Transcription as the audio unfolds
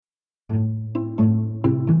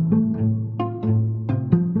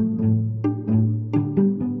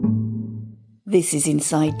This is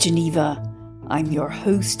Inside Geneva. I'm your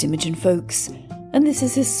host, Imogen Folks, and this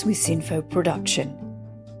is a Swissinfo production.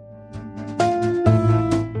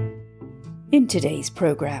 In today's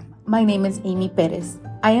program, my name is Amy Perez.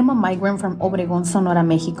 I am a migrant from Obregón, Sonora,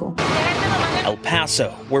 Mexico. El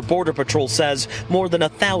Paso, where Border Patrol says more than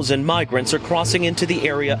 1,000 migrants are crossing into the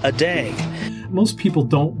area a day. Most people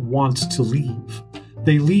don't want to leave.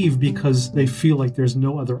 They leave because they feel like there's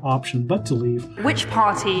no other option but to leave. Which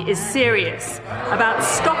party is serious about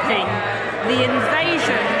stopping the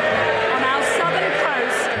invasion on our southern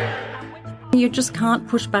coast? You just can't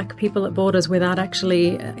push back people at borders without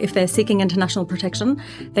actually, if they're seeking international protection,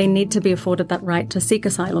 they need to be afforded that right to seek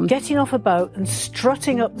asylum. Getting off a boat and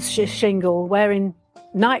strutting up the shingle, wearing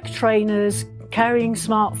Nike trainers, carrying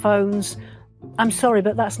smartphones, I'm sorry,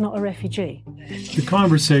 but that's not a refugee. The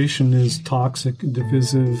conversation is toxic,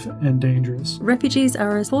 divisive, and dangerous. Refugees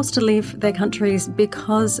are forced to leave their countries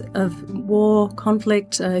because of war,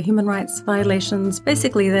 conflict, human rights violations.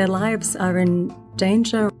 Basically, their lives are in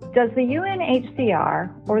danger. Does the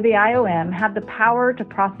UNHCR or the IOM have the power to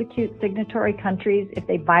prosecute signatory countries if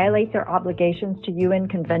they violate their obligations to UN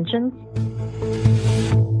conventions?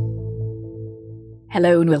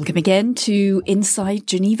 hello and welcome again to Inside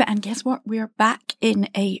Geneva. And guess what? We're back in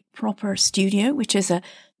a proper studio, which is a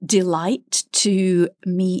delight to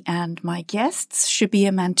me and my guests,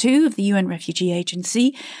 Shabia Mantou of the UN Refugee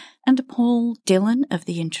Agency and Paul Dillon of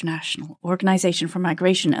the International Organization for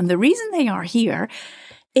Migration. And the reason they are here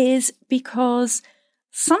is because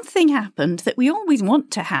something happened that we always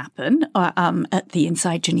want to happen at the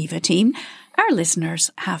Inside Geneva team. Our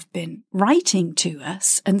listeners have been writing to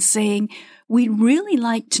us and saying, we'd really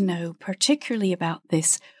like to know, particularly about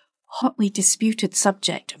this hotly disputed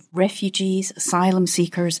subject of refugees, asylum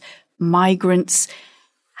seekers, migrants.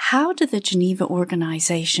 How do the Geneva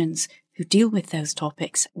organizations who deal with those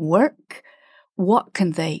topics work? What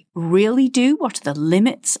can they really do? What are the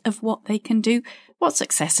limits of what they can do? What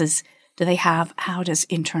successes do they have? How does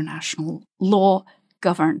international law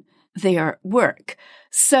govern their work?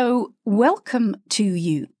 So welcome to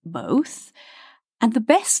you both. And the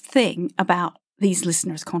best thing about these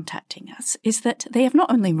listeners contacting us is that they have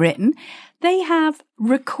not only written, they have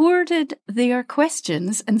recorded their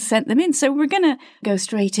questions and sent them in. So we're going to go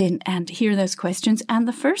straight in and hear those questions. And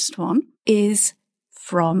the first one is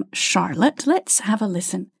from Charlotte. Let's have a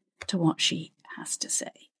listen to what she has to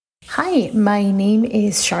say. Hi, my name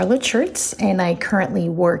is Charlotte Schertz, and I currently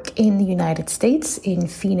work in the United States in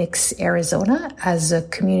Phoenix, Arizona, as a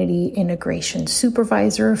community integration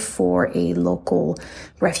supervisor for a local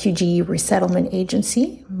refugee resettlement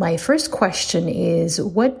agency. My first question is,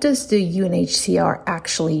 what does the UNHCR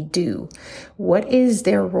actually do? What is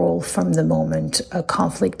their role from the moment a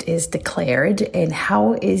conflict is declared, and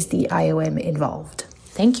how is the IOM involved?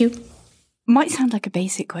 Thank you. Might sound like a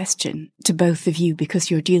basic question to both of you because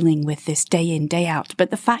you're dealing with this day in, day out. But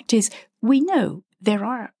the fact is, we know there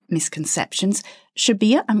are misconceptions.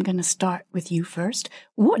 Shabia, I'm going to start with you first.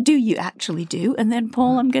 What do you actually do? And then,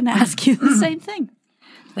 Paul, I'm going to ask you the same thing.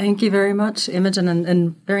 Thank you very much, Imogen,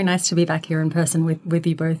 and very nice to be back here in person with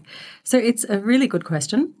you both. So it's a really good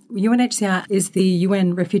question. UNHCR is the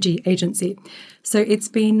UN Refugee Agency. So it's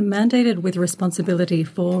been mandated with responsibility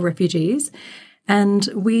for refugees. And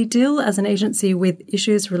we deal as an agency with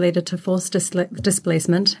issues related to forced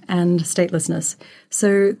displacement and statelessness.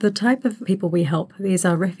 So the type of people we help, these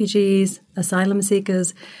are refugees, asylum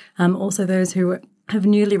seekers, also those who have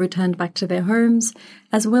newly returned back to their homes,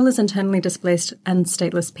 as well as internally displaced and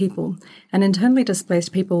stateless people. And internally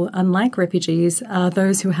displaced people, unlike refugees, are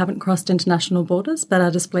those who haven't crossed international borders but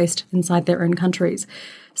are displaced inside their own countries.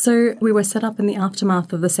 So we were set up in the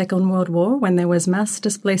aftermath of the Second World War when there was mass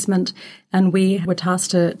displacement, and we were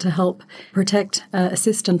tasked to help protect,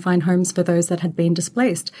 assist and find homes for those that had been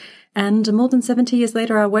displaced. And more than 70 years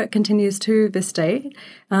later, our work continues to this day.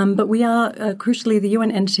 But we are, crucially, the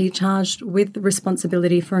UN entity charged with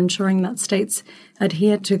responsibility for ensuring that states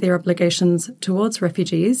adhere to their obligations towards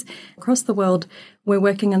refugees. Across the world, we're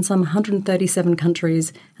working in some 137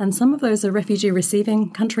 countries, and some of those are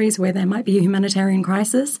refugee-receiving countries where there might be a humanitarian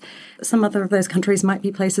crisis. Some other of those countries might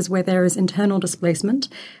be places where there is internal displacement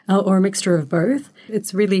or a mixture of both.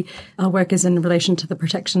 It's really, our work is in relation to the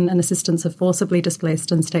protection and assistance of forcibly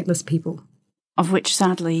displaced and stateless people. Of which,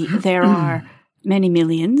 sadly, there are many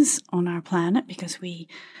millions on our planet because we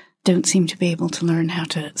don't seem to be able to learn how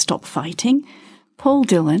to stop fighting. Paul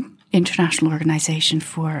Dillon, International Organization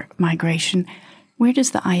for Migration, where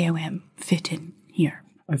does the IOM fit in here?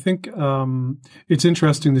 I think it's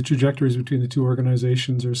interesting the trajectories between the two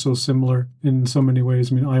organizations are so similar in so many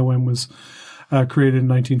ways. I mean, IOM was created in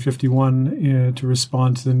 1951 to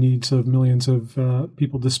respond to the needs of millions of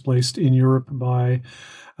people displaced in Europe by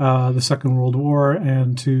the Second World War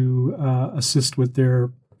and to assist with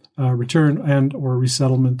their return and or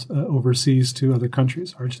resettlement overseas to other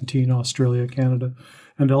countries, Argentina, Australia, Canada,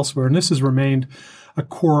 and elsewhere. And this has remained a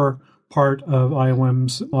core part of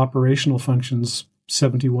IOM's operational functions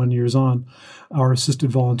 71 years on. Our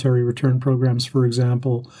assisted voluntary return programs, for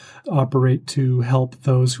example, operate to help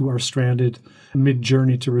those who are stranded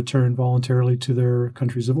mid-journey to return voluntarily to their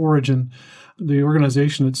countries of origin. The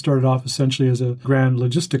organization that started off essentially as a grand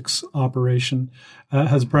logistics operation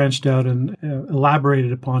has branched out and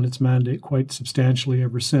elaborated upon its mandate quite substantially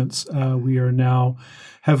ever since. We are now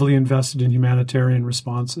heavily invested in humanitarian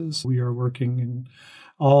responses. We are working in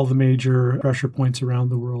all the major pressure points around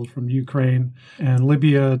the world, from Ukraine and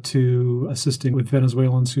Libya to assisting with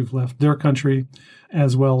Venezuelans who've left their country,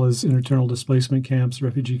 as well as internal displacement camps,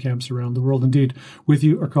 refugee camps around the world. Indeed, with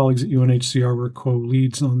you, our colleagues at UNHCR, we're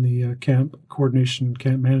co-leads on the camp coordination,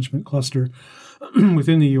 camp management cluster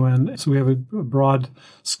within the UN. So we have a broad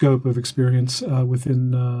scope of experience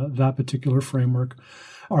within that particular framework.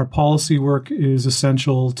 Our policy work is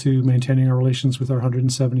essential to maintaining our relations with our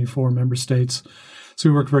 174 member states. So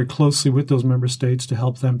we work very closely with those member states to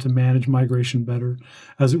help them to manage migration better,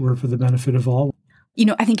 as it were, for the benefit of all. You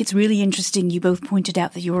know, I think it's really interesting. You both pointed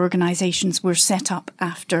out that your organizations were set up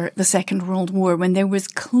after the Second World War, when there was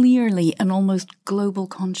clearly an almost global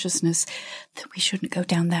consciousness that we shouldn't go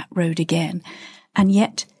down that road again. And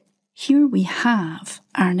yet, here we have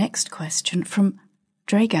our next question from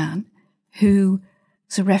Dragan, who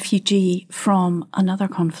is a refugee from another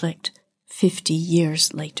conflict 50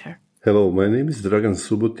 years later. Hello, my name is Dragan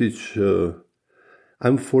Subotic.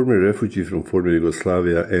 I'm a former refugee from former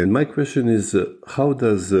Yugoslavia, and my question is, how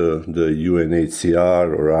does the UNHCR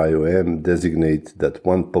or IOM designate that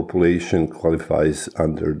one population qualifies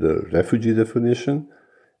under the refugee definition?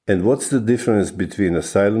 And what's the difference between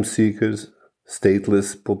asylum seekers,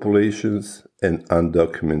 stateless populations, and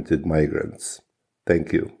undocumented migrants?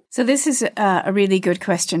 Thank you. So this is a really good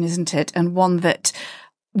question, isn't it? And one that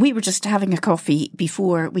we were just having a coffee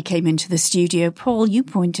before we came into the studio. Paul, you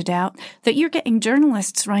pointed out that you're getting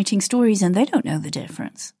journalists writing stories and they don't know the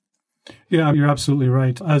difference. Yeah, you're absolutely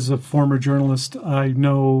right. As a former journalist, I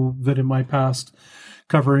know that in my past,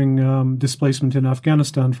 covering displacement in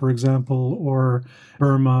Afghanistan, for example, or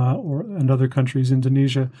Burma and other countries,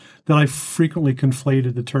 Indonesia, that I frequently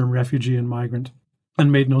conflated the term refugee and migrant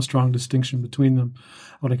and made no strong distinction between them.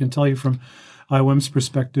 What I can tell you from IOM's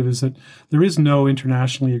perspective is that there is no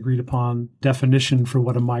internationally agreed upon definition for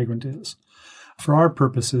what a migrant is. For our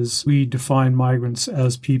purposes, we define migrants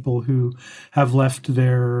as people who have left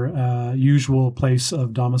their usual place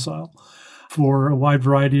of domicile for a wide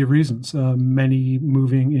variety of reasons, many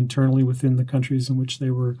moving internally within the countries in which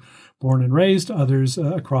they were born and raised, others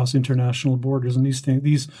across international borders. And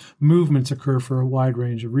these movements occur for a wide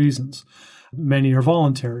range of reasons. Many are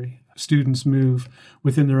voluntary. Students move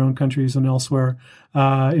within their own countries and elsewhere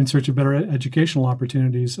in search of better educational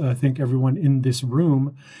opportunities. I think everyone in this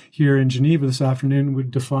room here in Geneva this afternoon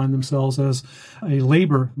would define themselves as a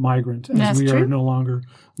labor migrant, as That's we true. Are no longer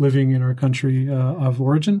living in our country of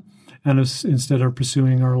origin and instead are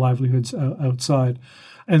pursuing our livelihoods outside.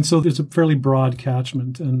 And so there's a fairly broad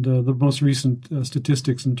catchment. And the most recent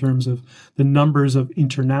statistics in terms of the numbers of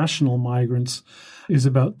international migrants is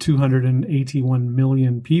about 281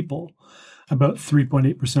 million people, about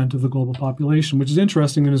 3.8% of the global population, which is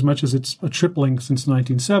interesting in as much as it's a tripling since the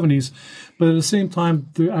 1970s. But at the same time,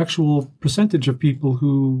 the actual percentage of people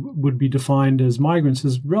who would be defined as migrants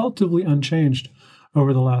is relatively unchanged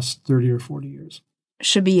over the last 30 or 40 years.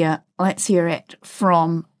 Shabia, let's hear it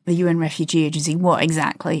from the UN Refugee Agency. What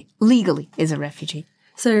exactly legally is a refugee?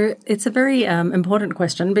 So it's a very important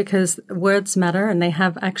question because words matter and they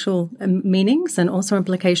have actual meanings and also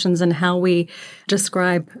implications in how we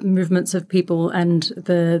describe movements of people and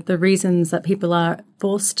the reasons that people are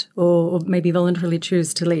forced or maybe voluntarily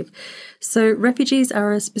choose to leave. So refugees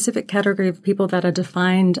are a specific category of people that are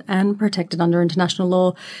defined and protected under international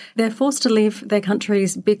law. They're forced to leave their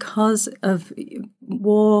countries because of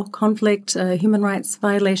war, conflict, human rights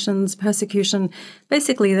violations, persecution.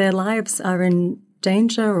 Basically, their lives are in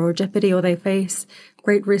danger or jeopardy, or they face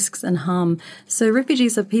great risks and harm. So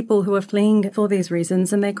refugees are people who are fleeing for these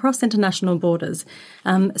reasons, and they cross international borders.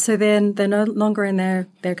 So they're no longer in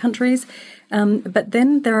their countries. But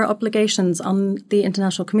then there are obligations on the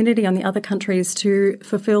international community, on the other countries, to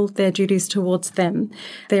fulfill their duties towards them.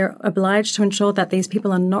 They're obliged to ensure that these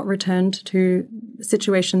people are not returned to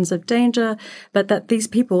situations of danger, but that these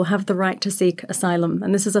people have the right to seek asylum.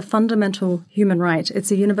 And this is a fundamental human right.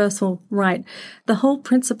 It's a universal right. The whole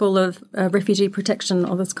principle of refugee protection,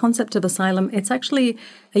 or this concept of asylum, it's actually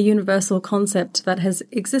a universal concept that has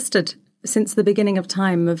existed since the beginning of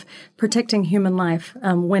time, of protecting human life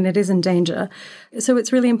when it is in danger. So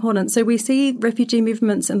it's really important. So we see refugee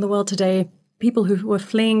movements in the world today, people who are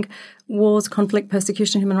fleeing wars, conflict,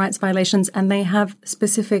 persecution, human rights violations, and they have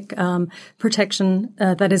specific protection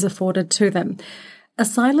that is afforded to them.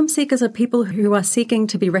 Asylum seekers are people who are seeking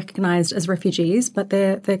to be recognized as refugees, but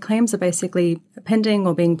their claims are basically pending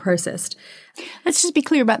or being processed. Let's just be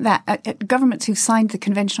clear about that. Governments who've signed the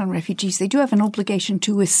Convention on Refugees, they do have an obligation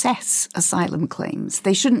to assess asylum claims.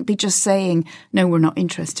 They shouldn't be just saying, no, we're not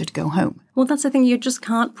interested, go home. Well, that's the thing. You just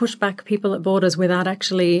can't push back people at borders without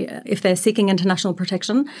actually, if they're seeking international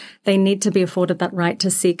protection, they need to be afforded that right to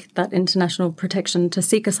seek that international protection, to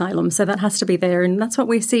seek asylum. So that has to be there. And that's what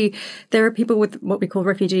we see. There are people with what we call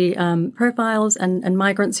refugee profiles and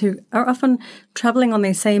migrants who are often traveling on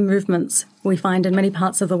these same movements we find in many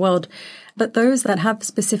parts of the world. But those that have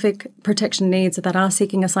specific protection needs that are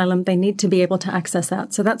seeking asylum, they need to be able to access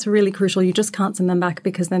that. So that's really crucial. You just can't send them back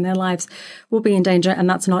because then their lives will be in danger, and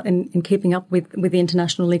that's not in keeping up with the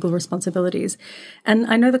international legal responsibilities. And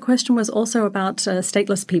I know the question was also about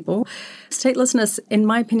stateless people. Statelessness, in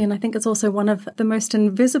my opinion, I think it's also one of the most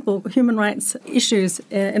invisible human rights issues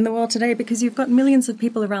in the world today, because you've got millions of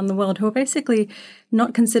people around the world who are basically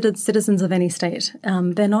not considered citizens of any state.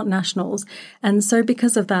 They're not nationals. And so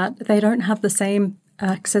because of that, they don't have the same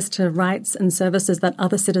access to rights and services that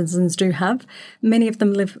other citizens do have. Many of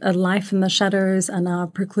them live a life in the shadows and are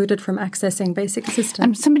precluded from accessing basic assistance.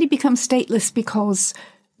 And somebody becomes stateless because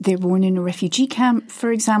they're born in a refugee camp,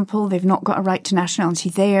 for example. They've not got a right to nationality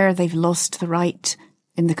there. They've lost the right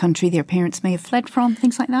in the country their parents may have fled from,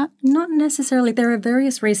 things like that? Not necessarily. There are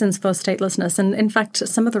various reasons for statelessness. And in fact,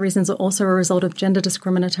 some of the reasons are also a result of gender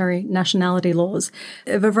discriminatory nationality laws.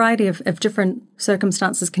 A variety of different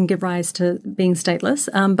circumstances can give rise to being stateless.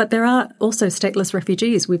 But there are also stateless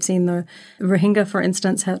refugees. We've seen the Rohingya, for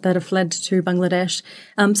instance, that have fled to Bangladesh.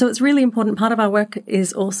 So it's really important. Part of our work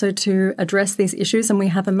is also to address these issues. And we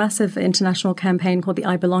have a massive international campaign called the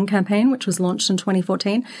I Belong campaign, which was launched in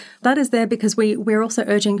 2014. That is there because we're also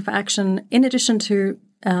urging for action in addition to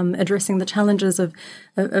addressing the challenges of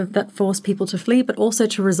that force people to flee, but also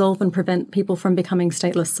to resolve and prevent people from becoming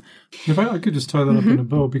stateless. If I could just tie that up in a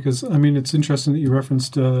bow, because, I mean, it's interesting that you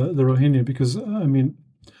referenced the Rohingya, because, I mean,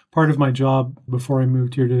 part of my job before I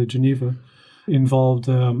moved here to Geneva involved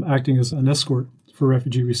acting as an escort for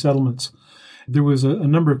refugee resettlements. There was a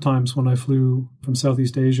number of times when I flew from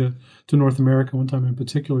Southeast Asia to North America, one time in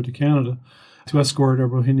particular to Canada, to escort a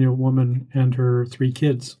Rohingya woman and her 3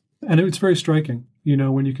 kids. And it's very striking, you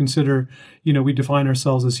know, when you consider, you know, we define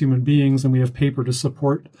ourselves as human beings and we have paper to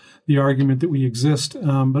support the argument that we exist.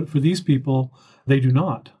 But for these people, they do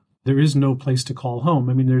not. There is no place to call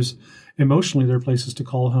home. I mean, emotionally, there are places to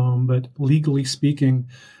call home, but legally speaking,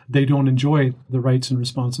 they don't enjoy the rights and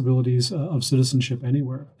responsibilities of citizenship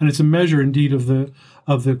anywhere. And it's a measure, indeed, of the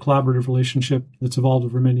collaborative relationship that's evolved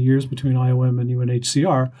over many years between IOM and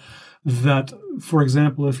UNHCR. That, for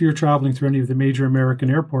example, if you're traveling through any of the major American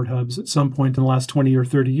airport hubs at some point in the last 20 or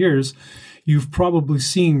 30 years, you've probably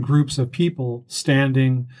seen groups of people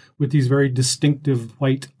standing with these very distinctive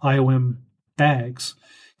white IOM bags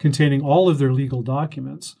containing all of their legal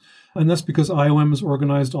documents. And that's because IOM has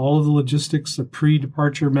organized all of the logistics, the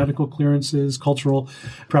pre-departure medical clearances, cultural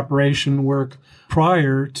preparation work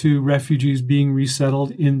prior to refugees being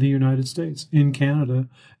resettled in the United States, in Canada,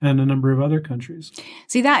 and a number of other countries.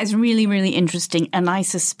 See, that is really, really interesting. And I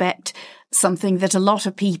suspect something that a lot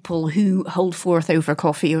of people who hold forth over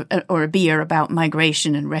coffee or a beer about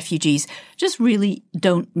migration and refugees just really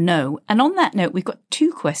don't know. And on that note, we've got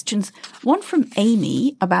 2 questions. One from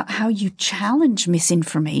Amy about how you challenge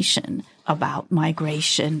misinformation about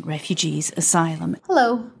migration, refugees, asylum.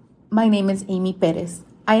 Hello, my name is Amy Perez.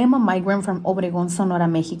 I am a migrant from Obregón, Sonora,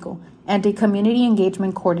 Mexico, and a community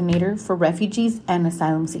engagement coordinator for refugees and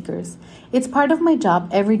asylum seekers. It's part of my job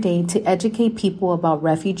every day to educate people about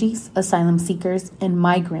refugees, asylum seekers, and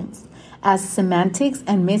migrants, as semantics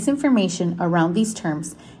and misinformation around these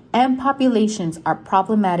terms and populations are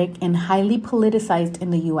problematic and highly politicized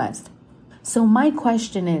in the U.S. So my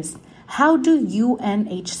question is, How do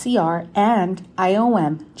UNHCR and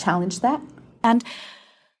IOM challenge that? And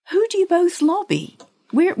who do you both lobby?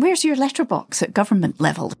 Where's your letterbox at government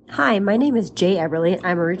level? Hi, my name is Jay Eberly.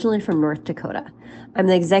 I'm originally from North Dakota. I'm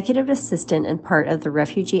the executive assistant and part of the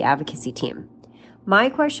refugee advocacy team. My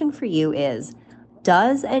question for you is,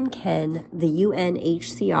 does and can the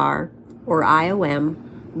UNHCR or IOM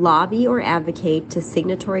lobby or advocate to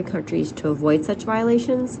signatory countries to avoid such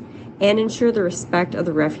violations and ensure the respect of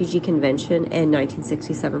the Refugee Convention and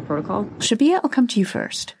 1967 Protocol? Shabia, I'll come to you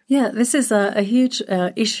first. Yeah, this is a huge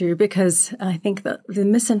issue because I think that the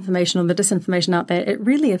misinformation or the disinformation out there, it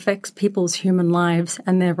really affects people's human lives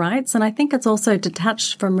and their rights. And I think it's also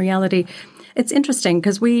detached from reality. It's interesting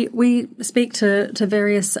because we speak to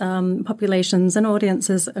various populations and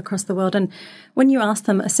audiences across the world. And when you ask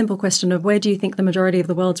them a simple question of where do you think the majority of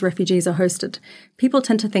the world's refugees are hosted, people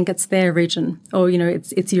tend to think it's their region or,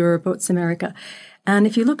 it's Europe or it's America. And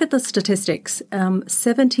if you look at the statistics,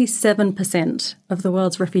 77% of the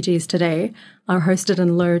world's refugees today are hosted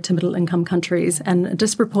in low to middle income countries, and a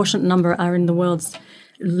disproportionate number are in the world's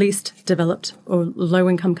least developed or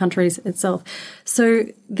low-income countries itself. So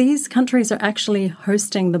these countries are actually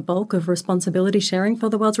hosting the bulk of responsibility sharing for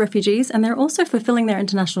the world's refugees, and they're also fulfilling their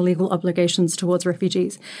international legal obligations towards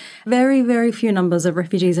refugees. Very, very few numbers of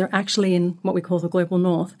refugees are actually in what we call the global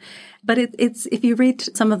north. But it's if you read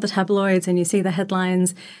some of the tabloids and you see the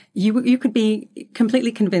headlines, you could be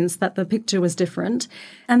completely convinced that the picture was different.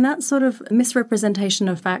 And that sort of misrepresentation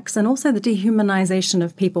of facts and also the dehumanization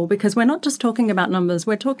of people, because we're not just talking about numbers,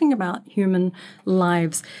 we're talking about human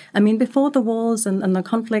lives. I mean, before the wars and the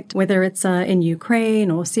conflict, whether it's in Ukraine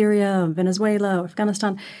or Syria or Venezuela or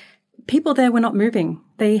Afghanistan, people there were not moving.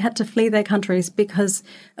 They had to flee their countries because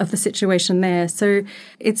of the situation there. So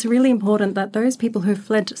it's really important that those people who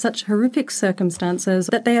fled such horrific circumstances,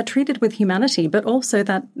 that they are treated with humanity, but also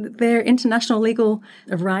that their international legal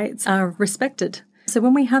rights are respected. So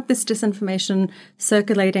when we have this disinformation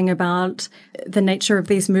circulating about the nature of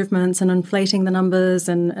these movements and inflating the numbers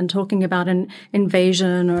and talking about an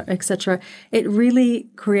invasion or etc., it really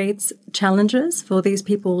creates challenges for these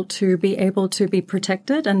people to be able to be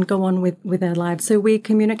protected and go on with their lives. So we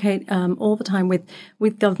communicate all the time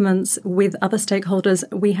with governments, with other stakeholders.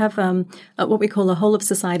 We have what we call a whole of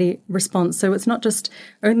society response. So it's not just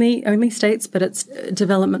only states, but it's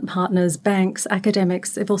development partners, banks,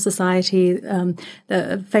 academics, civil society,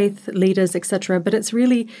 the faith leaders, etc. But it's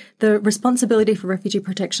really the responsibility for refugee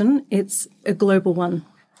protection. It's a global one.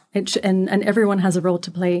 And everyone has a role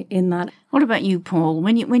to play in that. What about you, Paul?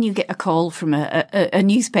 When you get a call from a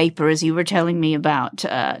newspaper, as you were telling me about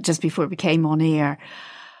just before we came on air,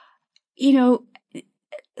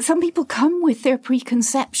 some people come with their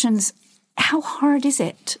preconceptions. How hard is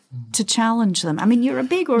it to challenge them? I mean, you're a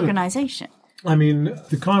big organization. I mean,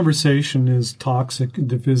 the conversation is toxic,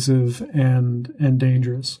 divisive, and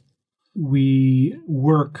dangerous. We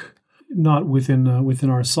work not within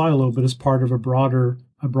our silo, but as part of a broader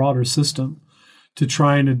system to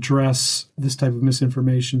try and address this type of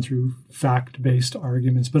misinformation through fact-based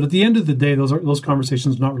arguments. But at the end of the day, those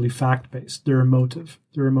conversations are not really fact-based. They're emotive.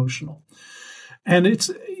 They're emotional. And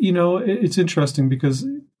it's interesting because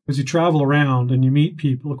as you travel around and you meet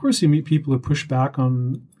people, of course you meet people who push back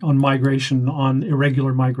on migration, on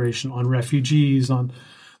irregular migration, on refugees, on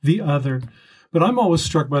the other. But I'm always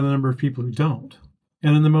struck by the number of people who don't.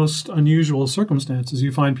 And in the most unusual circumstances,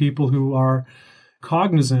 you find people who are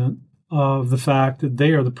cognizant of the fact that they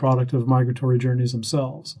are the product of migratory journeys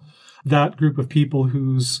themselves. That group of people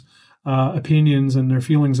whose opinions and their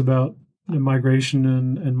feelings about migration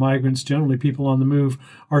and migrants, generally people on the move,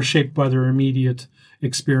 are shaped by their immediate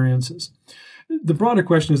experiences. The broader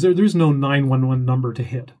question is there's no 911 number to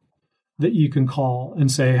hit that you can call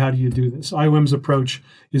and say, how do you do this? IOM's approach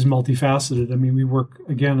is multifaceted. I mean, we work,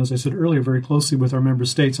 again, as I said earlier, very closely with our member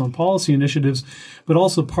states on policy initiatives, but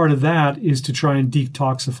also part of that is to try and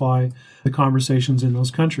detoxify the conversations in those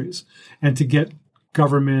countries and to get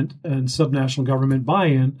government and subnational government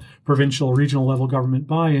buy-in, provincial, regional level government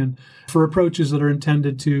buy-in for approaches that are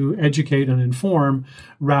intended to educate and inform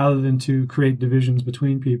rather than to create divisions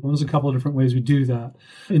between people. There's a couple of different ways we do that.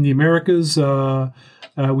 In the Americas,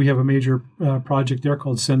 we have a major project there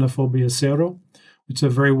called Xenofobia Zero. It's a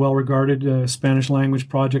very well-regarded Spanish language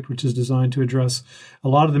project which is designed to address a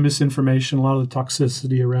lot of the misinformation, a lot of the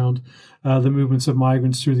toxicity around the movements of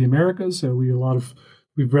migrants through the Americas.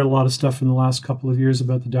 We've read a lot of stuff in the last couple of years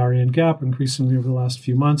about the Darien Gap, increasingly over the last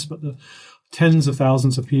few months, but the tens of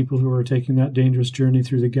thousands of people who are taking that dangerous journey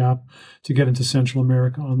through the Gap to get into Central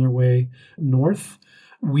America on their way north.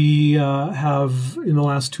 We have, in the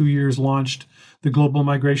last 2 years, launched the Global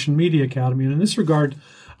Migration Media Academy. And in this regard,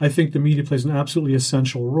 I think the media plays an absolutely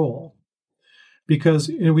essential role. Because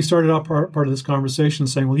we started out part of this conversation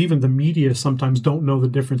saying, well, even the media sometimes don't know the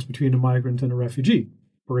difference between a migrant and a refugee,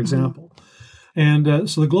 for example. And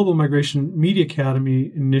so the Global Migration Media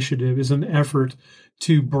Academy initiative is an effort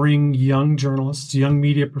to bring young journalists, young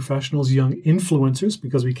media professionals, young influencers,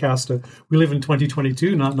 because we live in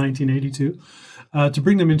 2022, not 1982, to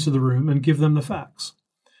bring them into the room and give them the facts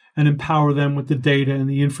and empower them with the data and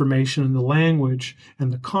the information and the language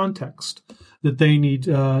and the context that they need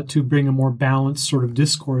to bring a more balanced sort of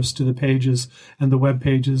discourse to the pages and the web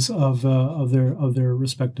pages of their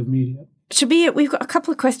respective media. Shabia, we've got a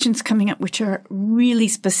couple of questions coming up which are really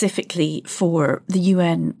specifically for the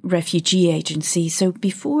UN Refugee Agency. So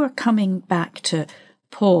before coming back to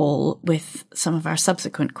Paul with some of our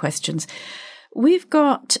subsequent questions, we've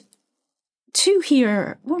got two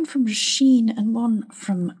here, one from Rasheen and one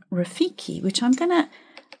from Rafiki, which I'm going to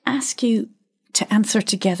ask you to answer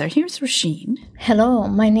together. Here's Rasheen. Hello,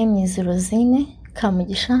 my name is Rosine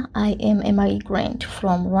Kamugisha. I am a migrant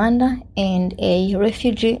from Rwanda and a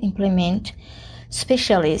refugee employment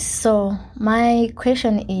specialist. So my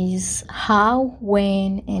question is, how,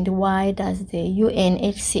 when, and why does the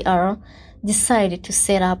UNHCR decide to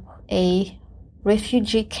set up a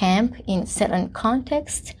refugee camp in certain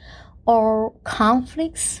contexts or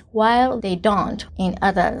conflicts while they don't in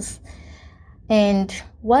others? And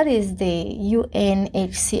what is the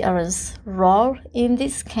UNHCR's role in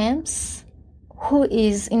these camps? Who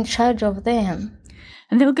is in charge of them?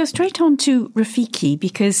 And then we'll go straight on to Rafiki,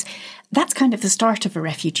 because that's kind of the start of a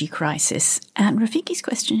refugee crisis. And Rafiki's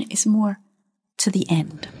question is more to the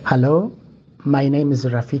end. Hello, my name is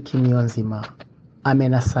Rafiki Nyonzima. I'm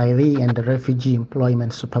an asylee and refugee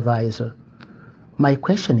employment supervisor. My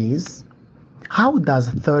question is, how does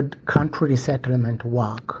third country resettlement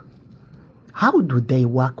work? How do they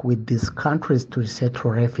work with these countries to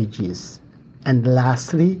resettle refugees? And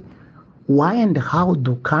lastly, why and how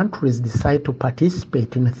do countries decide to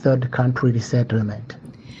participate in third country resettlement?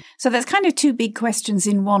 So that's kind of two big questions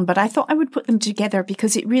in one, but I thought I would put them together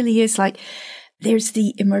because it really is like, there's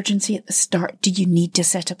the emergency at the start. Do you need to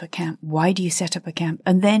set up a camp? Why do you set up a camp?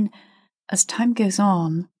 And then as time goes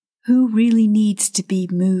on, who really needs to be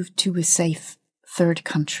moved to a safe third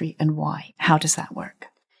country and why? How does that work?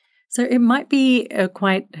 So it might be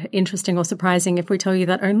quite interesting or surprising if we tell you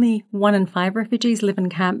that only 1 in 5 refugees live in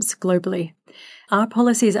camps globally. Our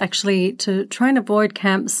policy is actually to try and avoid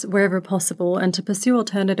camps wherever possible and to pursue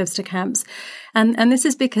alternatives to camps. And this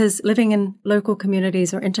is because living in local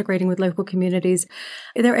communities or integrating with local communities,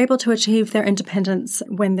 they're able to achieve their independence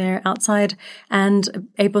when they're outside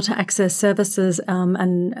and able to access services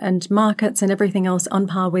and markets and everything else on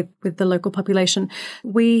par with the local population.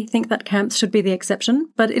 We think that camps should be the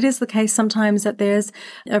exception, but it is the case sometimes that there's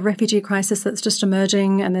a refugee crisis that's just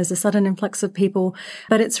emerging and there's a sudden influx of people,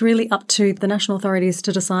 but it's really up to the national authorities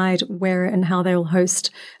to decide where and how they will host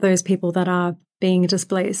those people that are being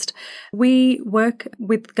displaced. We work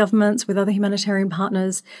with governments, with other humanitarian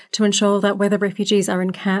partners to ensure that whether refugees are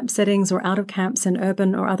in camp settings or out of camps in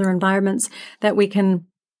urban or other environments, that we can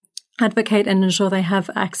advocate and ensure they have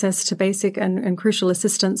access to basic and crucial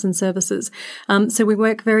assistance and services. So we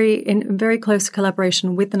work in very close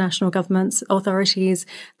collaboration with the national governments, authorities,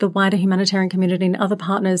 the wider humanitarian community and other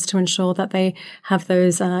partners to ensure that they have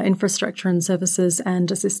those infrastructure and services and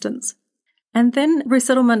assistance. And then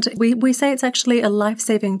resettlement, we say it's actually a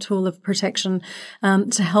life-saving tool of protection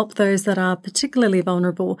to help those that are particularly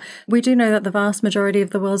vulnerable. We do know that the vast majority of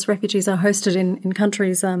the world's refugees are hosted in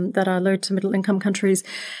countries that are low to middle income countries.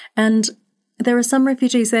 And there are some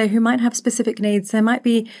refugees there who might have specific needs. There might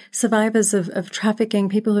be survivors of trafficking,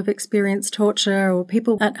 people who've experienced torture, or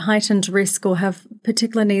people at heightened risk or have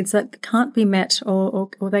particular needs that can't be met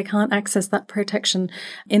or they can't access that protection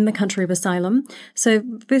in the country of asylum. So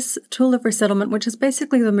this tool of resettlement, which is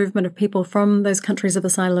basically the movement of people from those countries of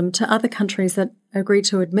asylum to other countries that agree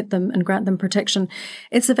to admit them and grant them protection,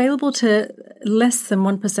 it's available to less than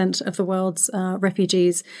 1% of the world's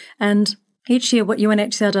refugees. And each year, what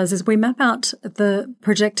UNHCR does is we map out the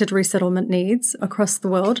projected resettlement needs across the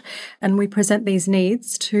world, and we present these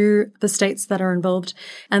needs to the states that are involved.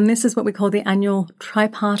 And this is what we call the annual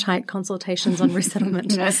tripartite consultations on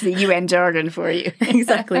resettlement. That's the UN jargon for you.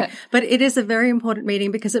 Exactly. But it is a very important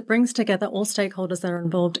meeting because it brings together all stakeholders that are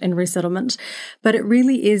involved in resettlement. But it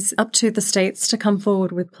really is up to the states to come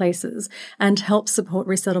forward with places and help support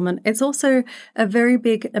resettlement. It's also a very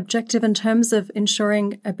big objective in terms of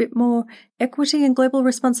ensuring a bit more equity and global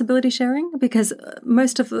responsibility sharing, because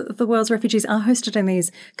most of the world's refugees are hosted in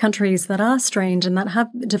these countries that are strained and that have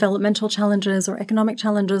developmental challenges or economic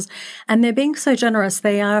challenges. And they're being so generous.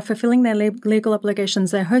 They are fulfilling their legal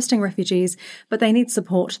obligations. They're hosting refugees, but they need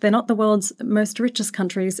support. They're not the world's most richest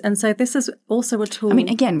countries. And so this is also a tool. I mean,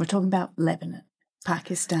 again, we're talking about Lebanon,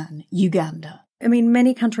 Pakistan, Uganda. I mean,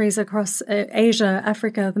 many countries across Asia,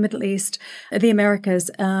 Africa, the Middle East, the Americas,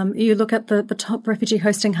 you look at the top refugee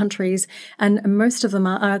hosting countries, and most of them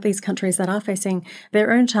are these countries that are facing their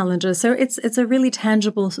own challenges. So it's a really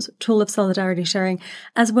tangible tool of solidarity sharing,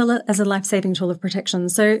 as well as a life-saving tool of protection.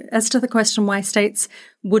 So as to the question why states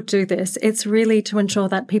would do this, it's really to ensure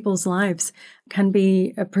that people's lives can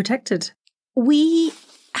be protected. We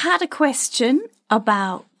had a question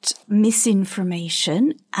about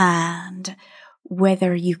misinformation and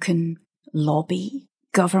whether you can lobby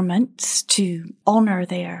governments to honour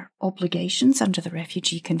their obligations under the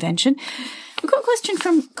Refugee Convention. We've got a question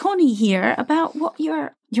from Connie here about what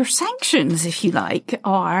your sanctions, if you like,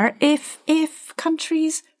 are if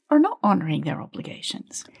countries are not honouring their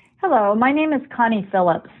obligations. Hello, my name is Connie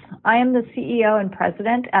Phillips. I am the CEO and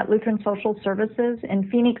president at Lutheran Social Services in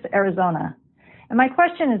Phoenix, Arizona. And my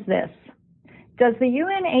question is this. Does the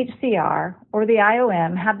UNHCR or the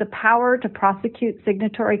IOM have the power to prosecute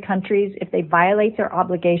signatory countries if they violate their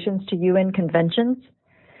obligations to UN conventions?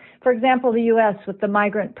 For example, the U.S. with the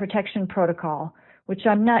Migrant Protection Protocol, which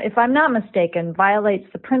if I'm not mistaken, violates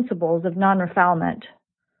the principles of non-refoulement.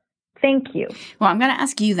 Thank you. Well, I'm going to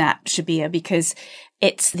ask you that, Shabia, because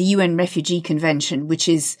it's the UN Refugee Convention, which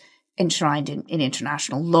is enshrined in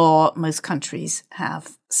international law. Most countries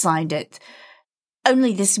have signed it.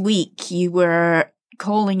 Only this week, you were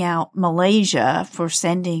calling out Malaysia for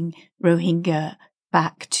sending Rohingya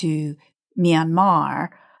back to Myanmar.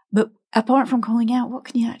 But apart from calling out, what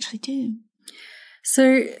can you actually do?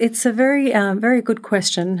 So it's a very good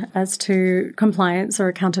question as to compliance or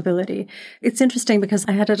accountability. It's interesting because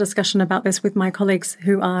I had a discussion about this with my colleagues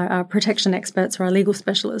who are protection experts or are legal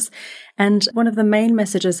specialists. And one of the main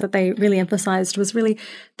messages that they really emphasized was really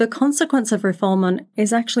the consequence of refoulement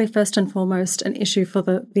is actually first and foremost an issue for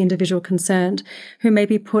the individual concerned, who may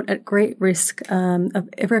be put at great risk of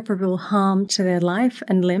irreparable harm to their life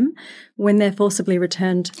and limb when they're forcibly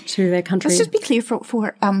returned to their country. Let's just be clear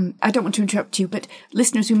for I don't want to interrupt you, but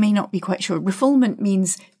listeners who may not be quite sure, refoulement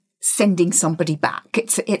means sending somebody back.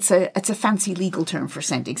 It's a fancy legal term for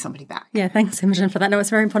sending somebody back. Yeah, thanks, Imogen, for that. No, it's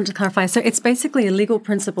very important to clarify. So it's basically a legal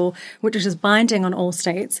principle which is binding on all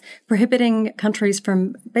states, prohibiting countries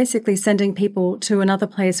from basically sending people to another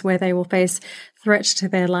place where they will face threat to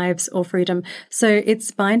their lives or freedom. So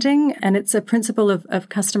it's binding, and it's a principle of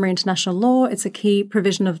customary international law. It's a key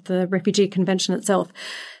provision of the Refugee Convention itself.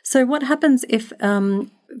 So what happens if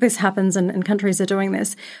this happens and countries are doing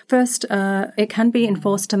this? First, it can be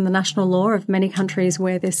enforced in the national law of many countries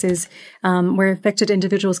where this is, where affected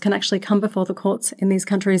individuals can actually come before the courts in these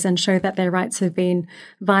countries and show that their rights have been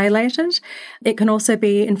violated. It can also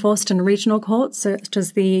be enforced in regional courts, such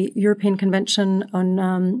as the European Convention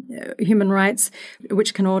on Human Rights,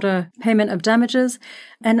 which can order payment of damages.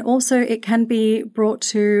 And also it can be brought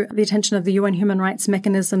to the attention of the UN human rights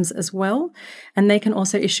mechanisms as well. And they can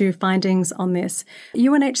also issue findings on this.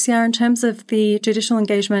 UNHCR, in terms of the judicial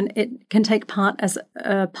engagement, it can take part as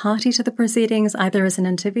a party to the proceedings, either as an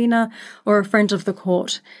intervener or a friend of the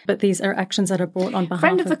court. But these are actions that are brought on behalf of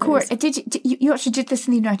friend of the court. You actually did this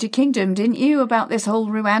in the United Kingdom, didn't you, about this whole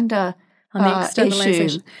Rwanda on the externalization.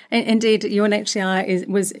 Issue. Indeed, UNHCR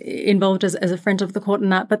was involved as a friend of the court in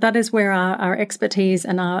that, but that is where our expertise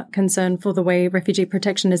and our concern for the way refugee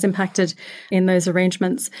protection is impacted in those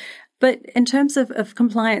arrangements. But in terms of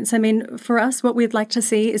compliance, I mean, for us, what we'd like to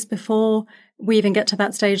see is before we even get to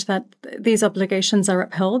that stage that these obligations are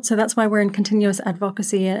upheld. So that's why we're in continuous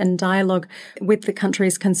advocacy and dialogue with the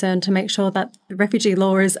countries concerned to make sure that the refugee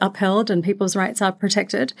law is upheld and people's rights are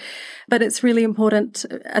protected. But it's really important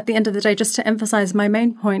at the end of the day, just to emphasize my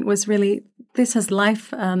main point was really this has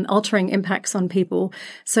life-altering impacts on people.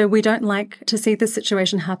 So we don't like to see this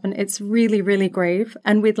situation happen. It's really, really grave.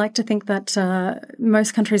 And we'd like to think that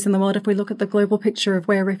most countries in the world, if we look at the global picture of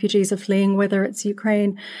where refugees are fleeing, whether it's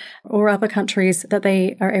Ukraine or other countries, that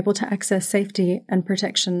they are able to access safety and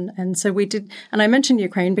protection. And so we did, and I mentioned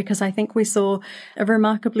Ukraine because I think we saw a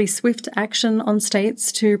remarkably swift action on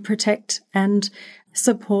states to protect and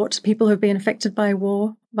support people who have been affected by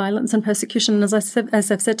war, violence and persecution. As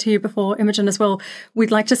I've said to you before, Imogen, as well,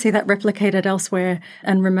 we'd like to see that replicated elsewhere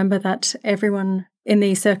and remember that everyone in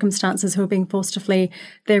these circumstances who are being forced to flee,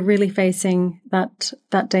 they're really facing that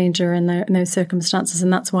danger in those circumstances,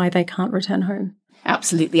 and that's why they can't return home.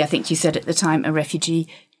 Absolutely. I think you said at the time a refugee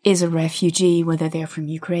is a refugee, whether they're from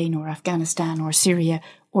Ukraine or Afghanistan or Syria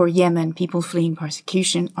or Yemen. People fleeing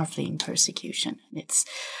persecution are fleeing persecution. It's,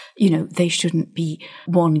 they shouldn't be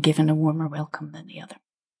one given a warmer welcome than the other.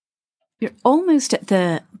 You're almost at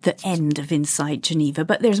the end of Inside Geneva,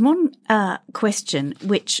 but there's one question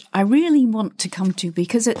which I really want to come to,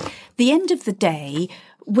 because at the end of the day,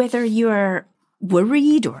 whether you're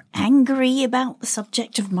worried or angry about the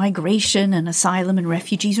subject of migration and asylum and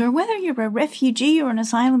refugees, or whether you're a refugee or an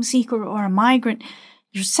asylum seeker or a migrant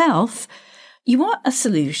yourself, you want a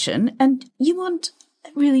solution, and you want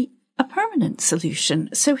really a permanent solution.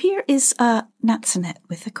 So here is Natsanet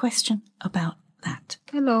with a question about that.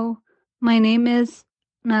 Hello, my name is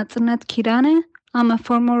Natsanet Kirane. I'm a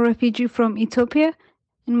former refugee from Ethiopia,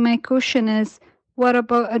 and my question is, what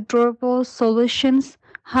about durable solutions?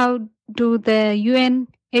 How do the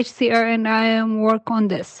UNHCR and IOM work on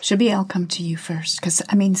this? Shabi, I'll come to you first, because,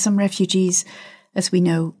 some refugees, as we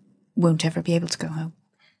know, won't ever be able to go home.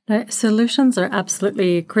 No, solutions are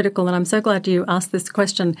absolutely critical, and I'm so glad you asked this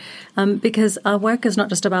question, because our work is not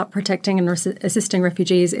just about protecting and assisting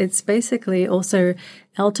refugees. It's basically also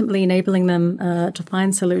ultimately enabling them to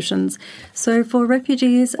find solutions. So for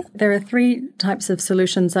refugees, there are 3 types of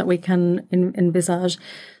solutions that we can envisage.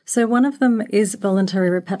 So one of them is voluntary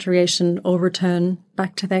repatriation or return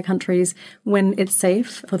back to their countries when it's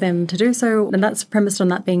safe for them to do so, and that's premised on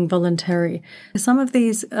that being voluntary. Some of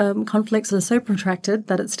these conflicts are so protracted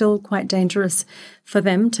that it's still quite dangerous for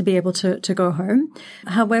them to be able to go home.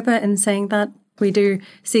 However, in saying that, we do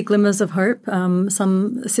see glimmers of hope.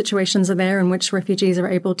 Some situations are there in which refugees are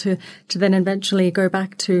able to then eventually go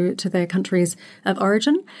back to their countries of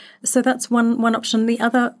origin. So that's one option. The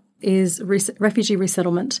other is refugee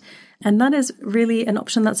resettlement. And that is really an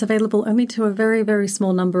option that's available only to a very, very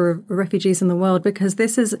small number of refugees in the world, because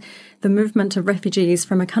this is the movement of refugees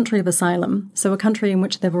from a country of asylum, so a country in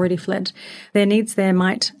which they've already fled. Their needs there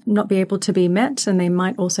might not be able to be met, and they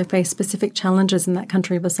might also face specific challenges in that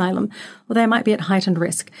country of asylum, or they might be at heightened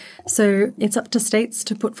risk. So it's up to states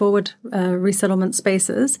to put forward resettlement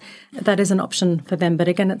spaces. That is an option for them, but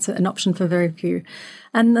again, it's an option for very few.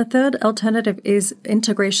 And the third alternative is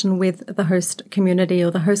integration with the host community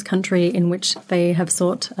or the host country in which they have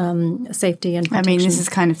sought safety and protection. This is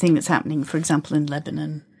the kind of thing that's happening, for example, in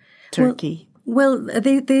Lebanon, Turkey. Well,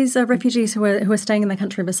 these are refugees who are staying in the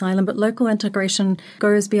country of asylum, but local integration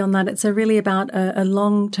goes beyond that. It's really about a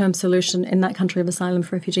long-term solution in that country of asylum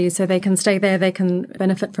for refugees, so they can stay there, they can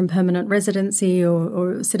benefit from permanent residency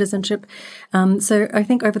or citizenship. So I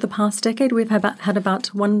think over the past decade, we've had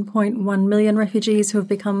about 1.1 million refugees who have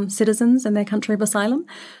become citizens in their country of asylum.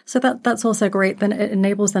 So that's also great. Then it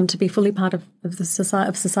enables them to be fully part of the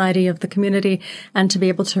society, of the community, and to be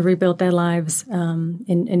able to rebuild their lives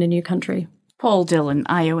in a new country. Paul Dillon,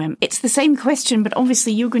 IOM. It's the same question, but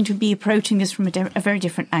obviously you're going to be approaching this from a very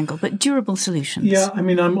different angle. But durable solutions. Yeah,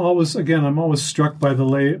 I'm always struck by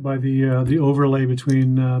the overlay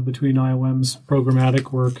between IOM's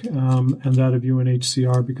programmatic work and that of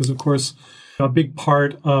UNHCR, because of course a big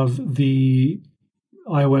part of the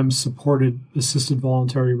IOM supported assisted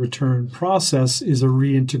voluntary return process is a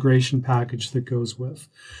reintegration package that goes with.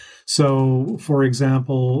 So, for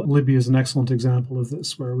example, Libya is an excellent example of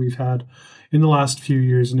this, where we've had, in the last few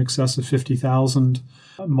years, in excess of 50,000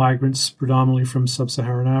 migrants, predominantly from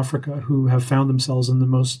sub-Saharan Africa, who have found themselves in the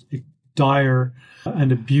most dire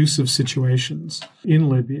and abusive situations in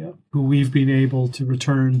Libya, who we've been able to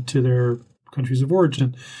return to their countries of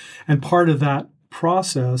origin. And part of that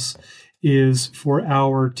process is for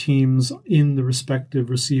our teams in the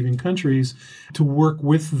respective receiving countries to work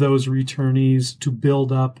with those returnees to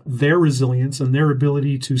build up their resilience and their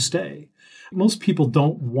ability to stay. Most people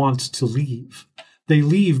don't want to leave. They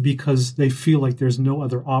leave because they feel like there's no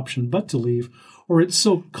other option but to leave, or it's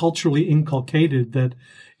so culturally inculcated that,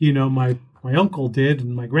 my uncle did,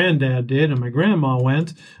 and my granddad did, and my grandma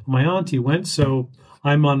went, and my auntie went, so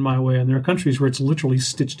I'm on my way. And there are countries where it's literally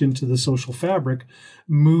stitched into the social fabric,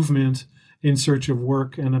 movement in search of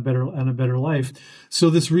work and a better life. So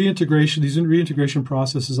these reintegration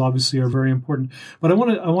processes obviously are very important. But I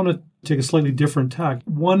want to take a slightly different tack.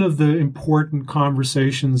 One of the important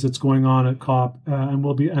conversations that's going on at COP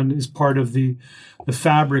and is part of the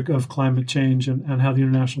fabric of climate change and how the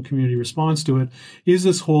international community responds to it is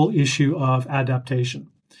this whole issue of adaptation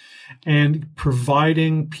and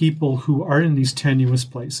providing people who are in these tenuous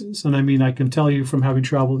places. And I can tell you from having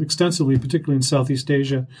traveled extensively, particularly in Southeast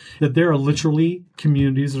Asia, that there are literally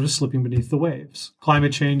communities that are slipping beneath the waves.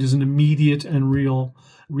 Climate change is an immediate and real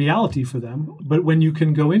reality for them. But when you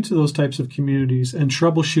can go into those types of communities and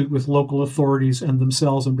troubleshoot with local authorities and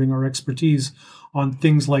themselves and bring our expertise on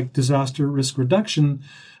things like disaster risk reduction,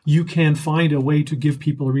 you can find a way to give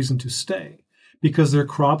people a reason to stay, because their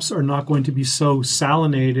crops are not going to be so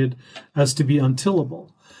salinated as to be untillable.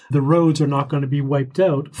 The roads are not going to be wiped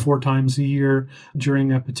out 4 times a year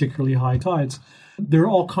during particularly high tides. There are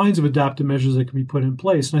all kinds of adaptive measures that can be put in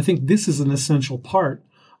place. And I think this is an essential part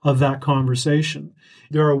of that conversation.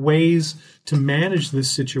 There are ways to manage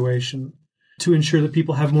this situation to ensure that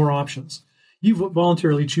people have more options. You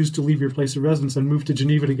voluntarily choose to leave your place of residence and move to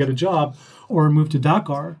Geneva to get a job, or move to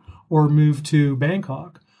Dakar, or move to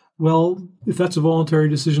Bangkok. Well, if that's a voluntary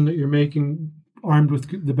decision that you're making, armed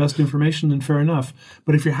with the best information, then fair enough.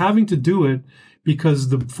 But if you're having to do it because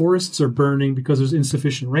the forests are burning, because there's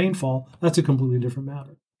insufficient rainfall, that's a completely different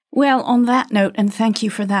matter. Well, on that note, and thank you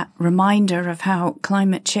for that reminder of how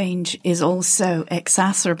climate change is also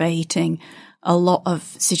exacerbating a lot of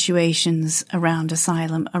situations around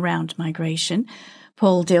asylum, around migration,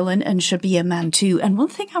 Paul Dillon and Shabia Mantou. And one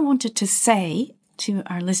thing I wanted to say to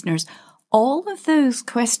our listeners, all of those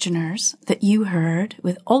questioners that you heard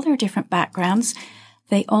with all their different backgrounds,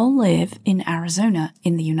 they all live in Arizona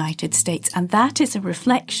in the United States. And that is a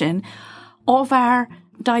reflection of our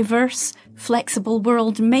diverse, flexible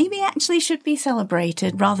world, maybe actually should be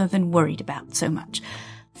celebrated rather than worried about so much.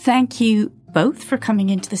 Thank you both for coming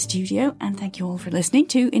into the studio, and thank you all for listening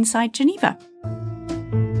to Inside Geneva.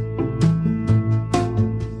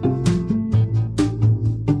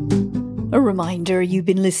 A reminder, you've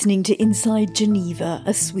been listening to Inside Geneva,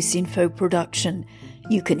 a Swissinfo production.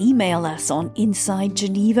 You can email us on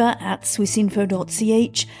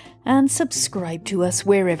insidegeneva@swissinfo.ch and subscribe to us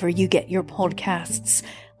wherever you get your podcasts.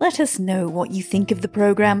 Let us know what you think of the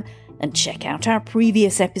programme and check out our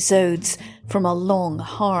previous episodes, from a long,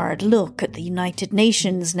 hard look at the United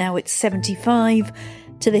Nations, now it's 75,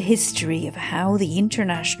 to the history of how the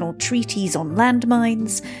international treaties on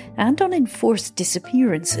landmines and on enforced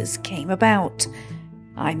disappearances came about.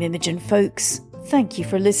 I'm Imogen Folks. Thank you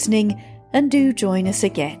for listening, and do join us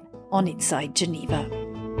again on Inside Geneva.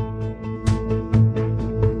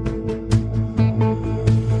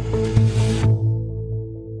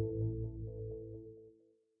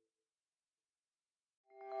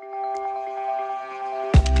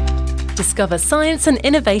 Discover science and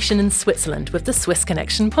innovation in Switzerland with the Swiss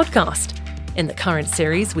Connection podcast. In the current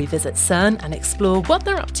series, we visit CERN and explore what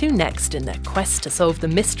they're up to next in their quest to solve the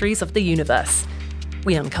mysteries of the universe.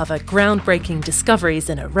 We uncover groundbreaking discoveries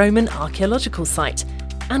in a Roman archaeological site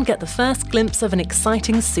and get the first glimpse of an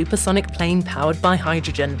exciting supersonic plane powered by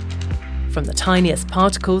hydrogen. From the tiniest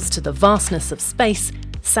particles to the vastness of space,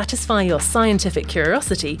 satisfy your scientific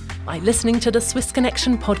curiosity by listening to the Swiss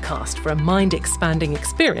Connection podcast for a mind-expanding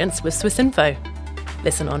experience with Swissinfo.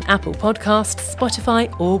 Listen on Apple Podcasts,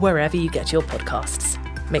 Spotify, or wherever you get your podcasts.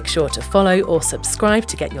 Make sure to follow or subscribe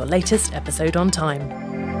to get your latest episode on time.